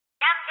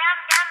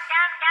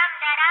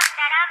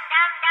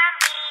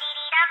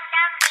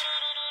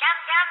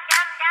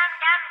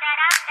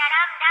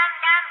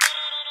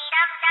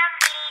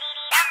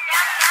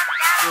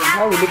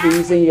How will you be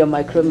using your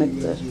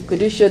micrometer?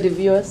 Could you show the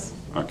viewers?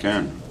 I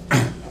can.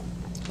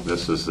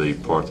 This is the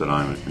part that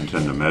I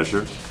intend to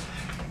measure,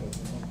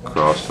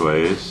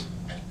 crossways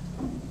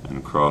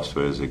and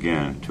crossways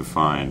again to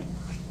find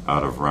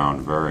out of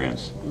round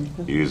variance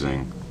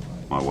using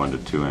my 1 to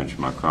 2 inch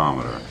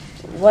micrometer.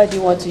 Why do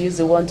you want to use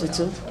the 1 to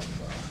 2?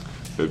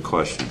 Good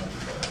question.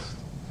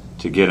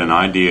 To get an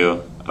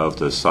idea of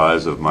the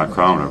size of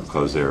micrometer,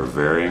 because there are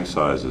varying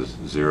sizes,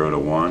 0 to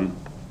 1,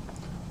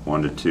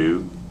 1 to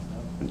 2,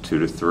 and 2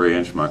 to 3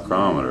 inch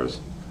micrometers,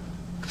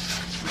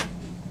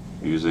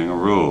 using a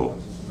rule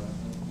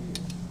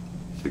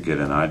to get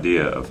an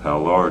idea of how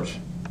large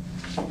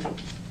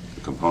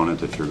the component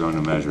that you're going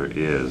to measure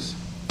is.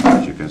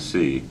 As you can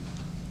see,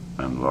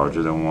 I'm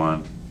larger than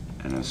 1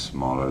 and is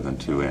smaller than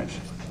 2 inch.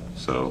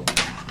 So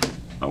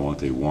I want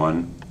the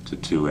 1 to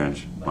 2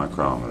 inch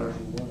micrometer.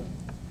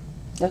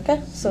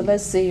 Okay, so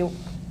let's see.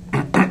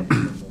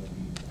 The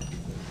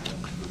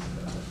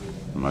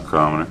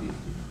micrometer,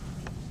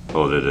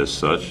 hold it as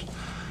such.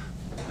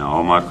 Now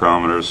all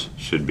micrometers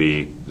should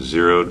be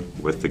zeroed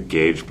with the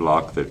gauge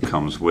block that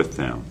comes with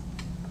them.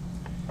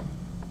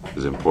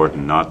 It's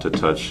important not to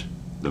touch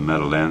the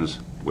metal ends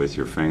with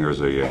your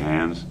fingers or your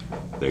hands.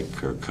 They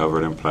are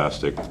covered in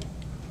plastic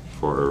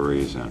for a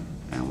reason.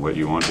 And what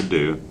you want to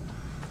do,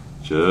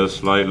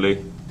 just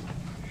lightly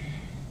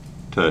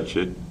touch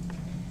it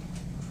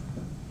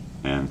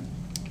and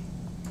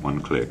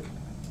one click.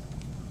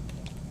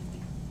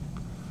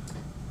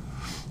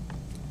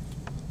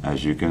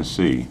 As you can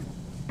see,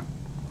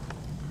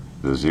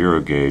 the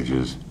zero gauge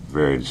is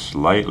varied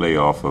slightly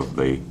off of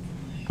the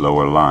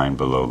lower line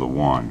below the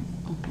 1.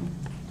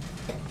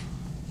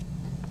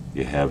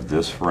 You have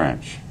this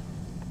wrench.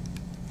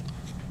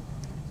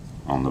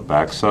 On the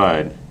back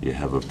side, you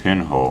have a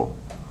pinhole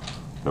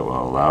that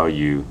will allow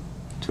you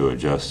to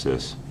adjust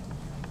this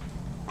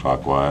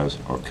clockwise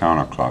or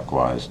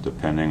counterclockwise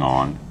depending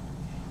on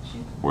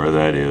where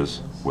that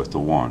is with the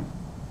 1.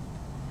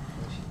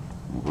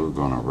 We're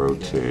going to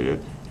rotate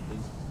it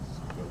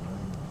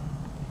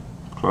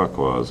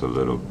clockwise a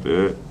little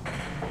bit.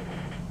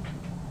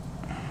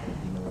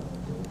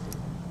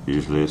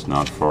 Usually it's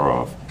not far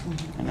off.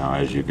 And now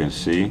as you can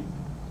see,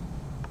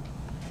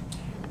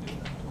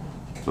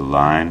 the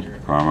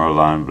line, primary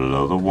line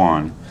below the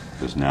 1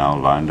 is now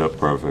lined up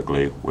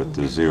perfectly with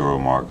the 0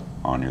 mark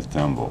on your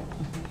thimble.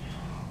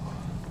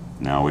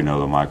 Now we know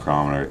the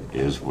micrometer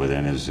is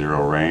within its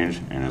 0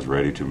 range and is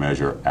ready to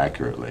measure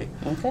accurately.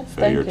 Okay,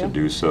 Failure thank you. to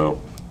do so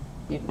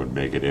would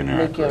make it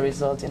inaccurate. Make your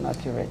result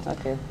inaccurate.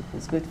 Okay,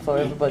 it's good for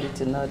everybody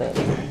to know that.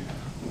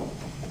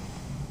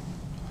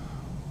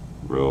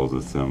 Roll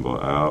the thimble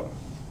out.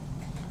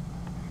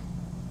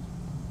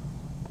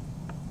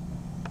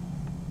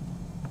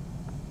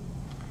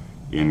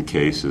 In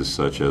cases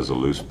such as a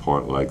loose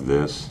part like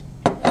this,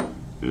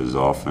 it is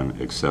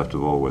often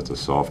acceptable with the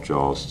soft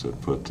jaws to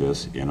put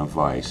this in a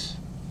vise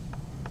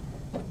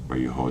where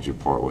you hold your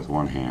part with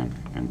one hand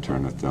and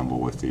turn the thimble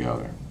with the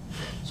other.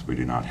 So we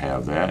do not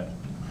have that.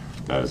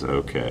 That is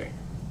okay.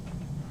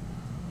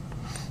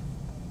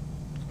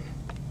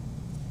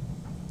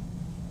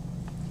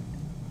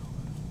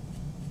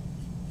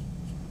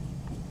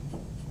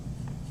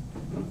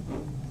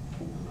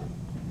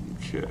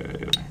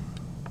 Okay.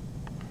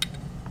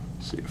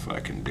 See if I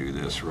can do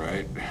this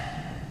right.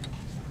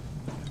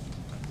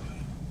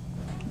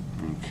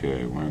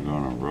 Okay, we're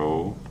going to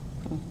roll.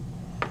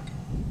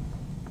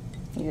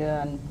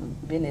 Yeah, and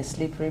being a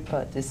slippery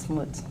part is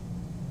smooth.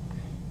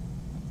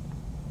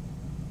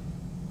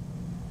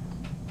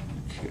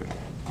 Okay.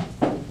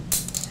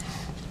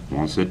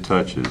 Once it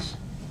touches,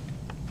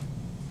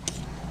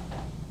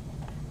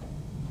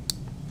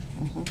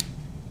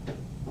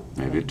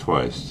 maybe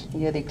twice. You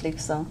hear the click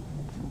sound?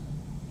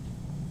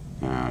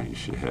 Now you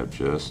should have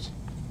just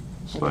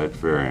slight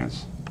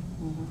variance.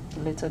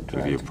 Little If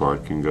drag. your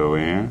part can go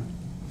in,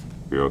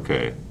 you're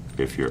okay.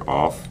 If you're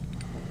off,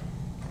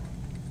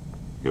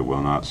 it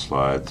will not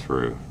slide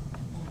through.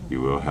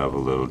 You will have a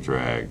little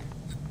drag.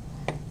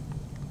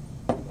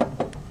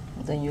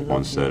 Then you lock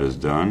Once that is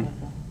done,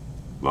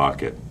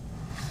 lock it.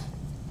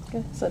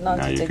 Okay, so now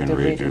Now to you take can the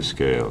read reading. your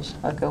scales.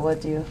 Okay,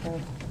 what do you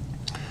have?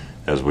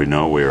 As we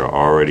know, we are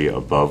already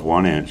above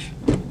 1 inch,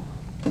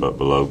 but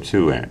below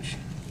 2 inch.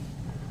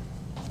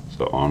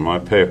 So on my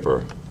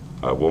paper,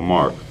 I will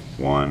mark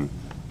 1.0000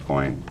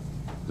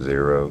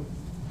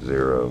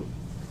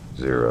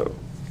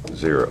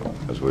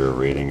 as we are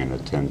reading in a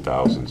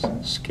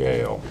 10,000ths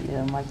scale.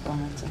 Yeah,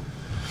 micrometer.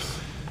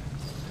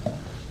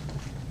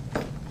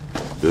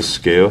 This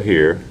scale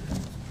here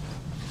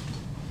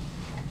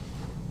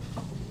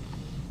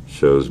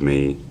shows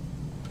me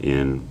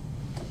in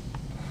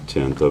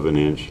 1/10 of an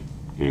inch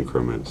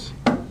increments.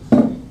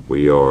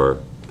 We are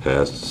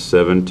past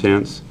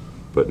 7/10,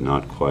 but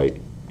not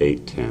quite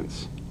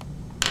 8/10.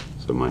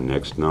 So my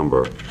next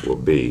number will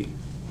be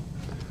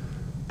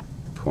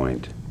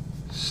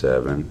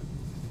 0.7000.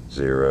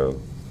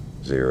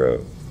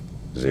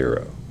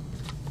 0.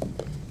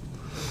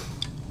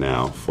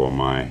 Now for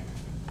my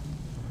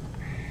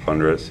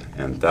hundredth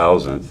and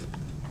thousandth,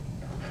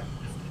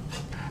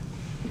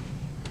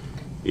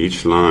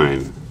 each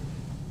line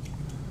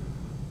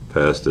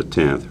past the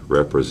tenth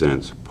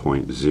represents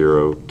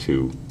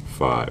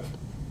 0.025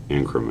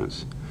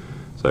 increments.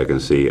 So I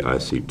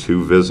see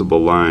two visible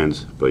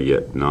lines, but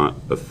yet not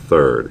a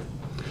third.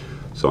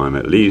 So I'm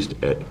at least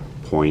at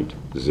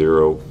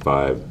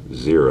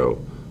 0.050,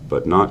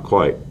 but not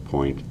quite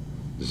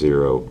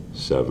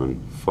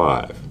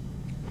 0.075.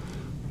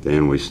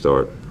 Then we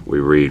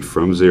read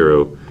from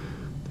 0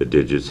 the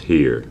digits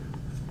here.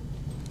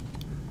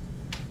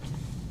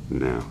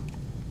 Now,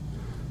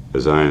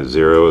 as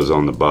 0 is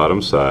on the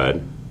bottom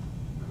side,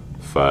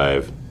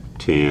 5,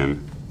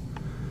 10,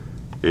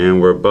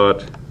 and we're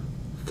about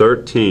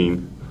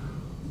 13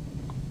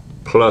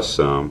 plus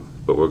some,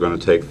 but we're going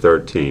to take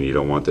 13. You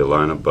don't want the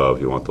line above,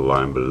 you want the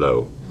line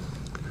below.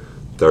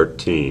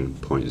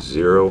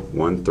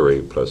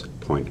 13.013 plus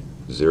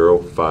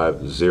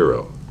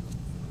 0.050.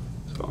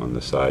 So on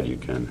the side you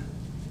can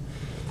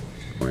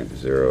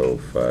 0.050,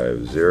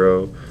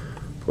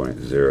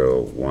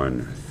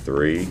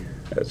 0.013,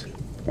 that's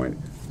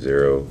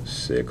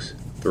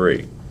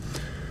 0.063.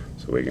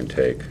 So we can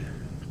take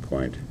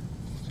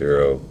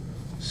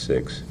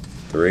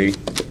 0.063.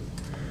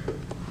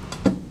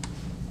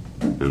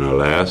 And our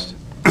last,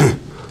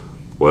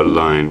 what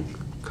line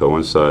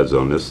coincides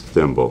on this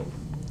thimble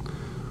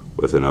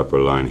with an upper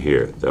line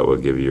here? That will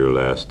give you your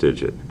last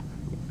digit.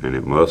 And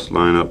it must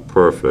line up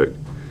perfect.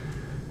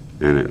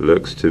 And it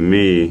looks to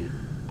me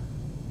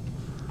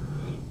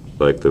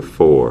like the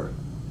 4.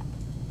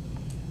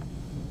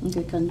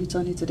 Okay, can you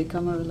turn it to the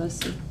camera? Let's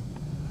see.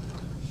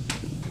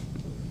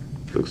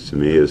 Looks to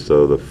me as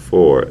though the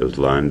 4 is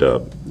lined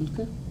up.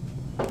 Okay.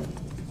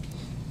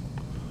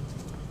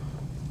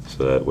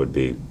 So that would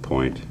be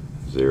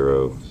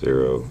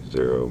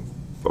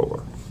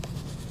 0.0004.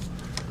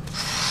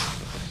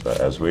 So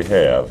as we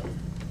have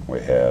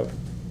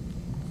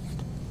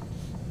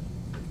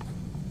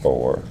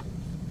 4,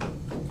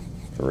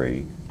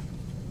 3,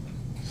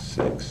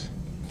 6,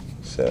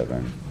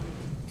 7,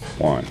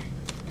 1.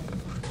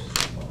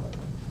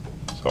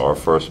 So our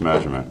first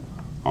measurement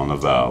on the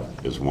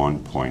valve is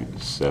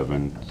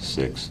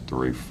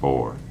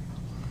 1.7634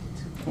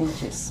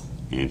 Inches.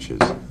 inches,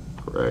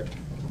 correct.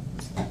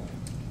 I'm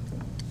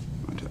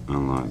going to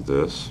unlock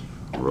this,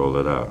 roll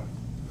it out.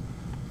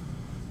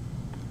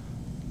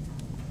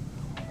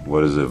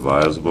 What is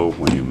advisable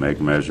when you make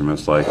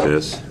measurements like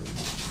this?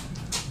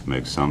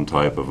 Make some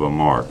type of a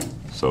mark,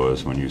 so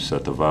as when you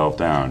set the valve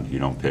down, you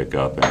don't pick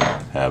up and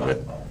have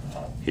it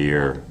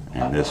here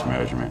in this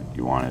measurement.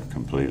 You want it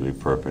completely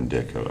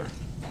perpendicular.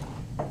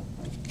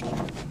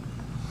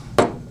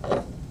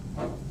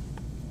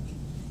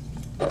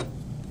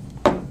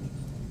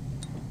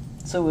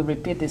 So we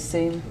repeat the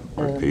same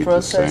Repeat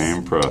process. the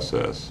same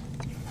process.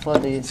 For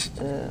this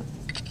So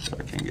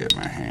I can get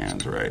my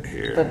hands right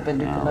here.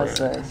 perpendicular All right.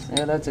 size. In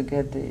order to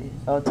get the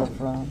out of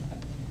round.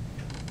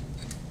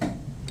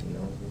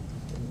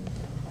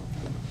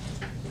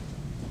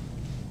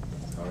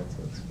 It's hard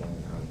to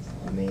explain.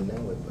 You may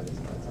know it, but it's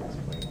hard to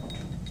explain.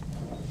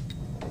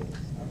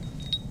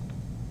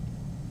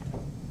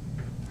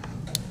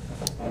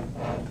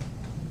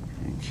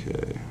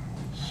 Okay,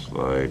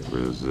 slight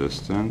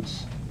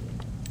resistance.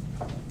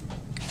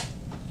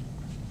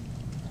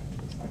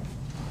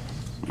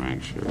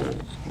 Make sure it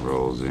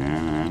rolls in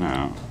and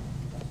out.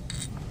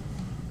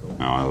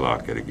 Now I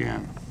lock it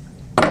again.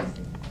 Now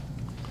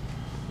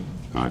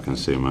I can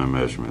see my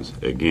measurements.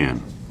 Again,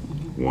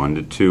 1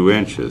 to 2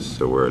 inches,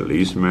 so we're at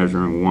least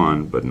measuring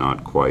 1, but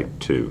not quite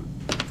 2.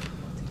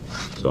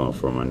 So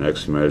for my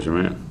next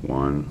measurement,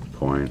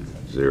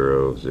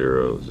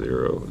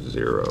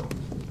 1.0000.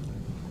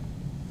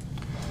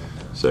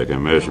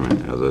 Second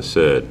measurement, as I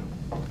said,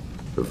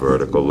 the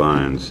vertical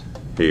lines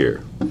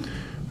here.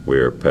 We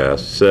are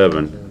past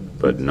 7,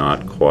 but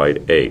not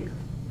quite 8.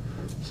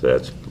 So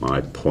that's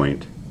my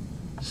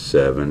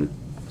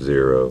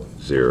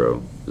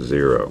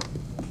 0.7000.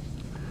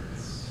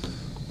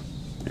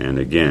 And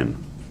again,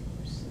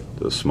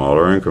 the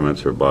smaller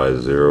increments are by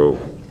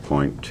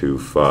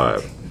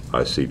 0.25.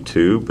 I see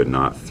 2, but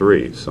not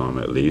 3, so I'm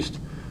at least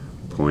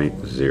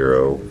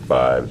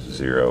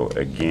 0.050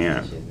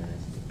 again.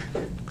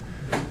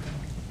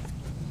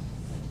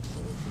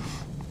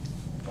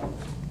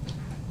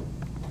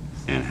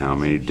 And how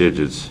many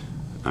digits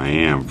I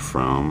am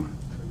from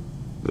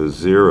the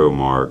 0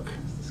 mark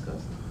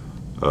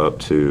up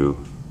to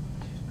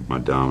my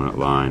dominant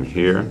line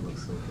here.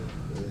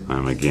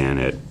 I'm again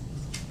at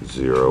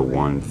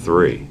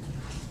 0.13.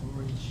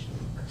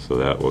 So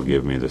that will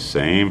give me the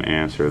same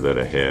answer that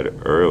I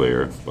had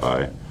earlier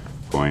by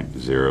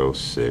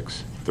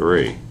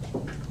 0.063.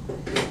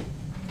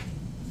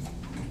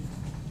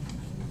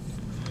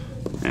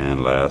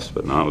 And last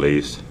but not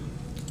least,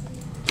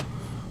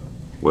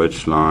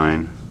 which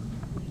line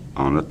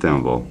on the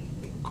thimble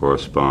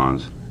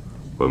corresponds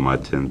with my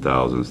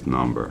 10,000th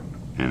number?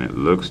 And it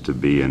looks to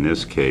be, in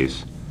this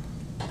case,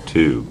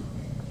 2.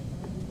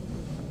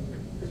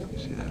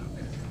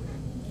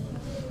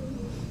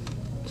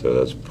 So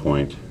that's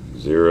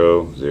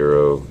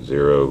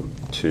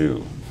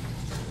 0.0002.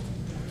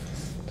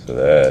 So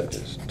that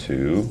is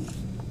 2,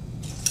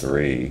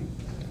 3,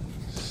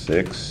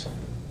 6,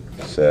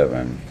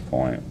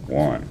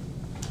 7.1.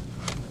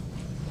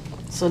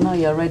 So now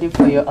you're ready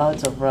for your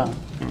out of round.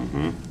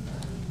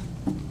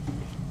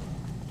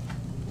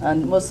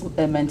 And most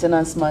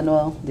maintenance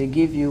manual, they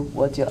give you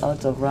what your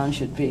out of round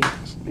should be.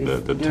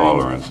 The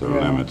tolerance or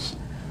limits.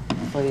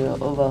 For your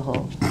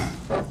overhaul.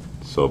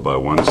 So by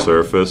one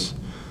surface,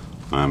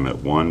 I'm at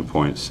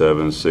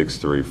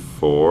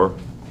 1.7634.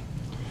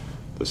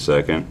 The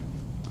second,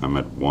 I'm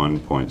at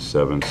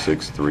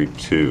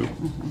 1.7632.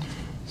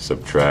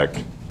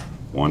 Subtract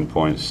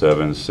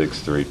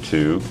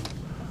 1.7632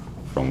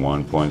 from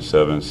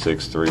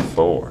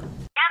 1.7634.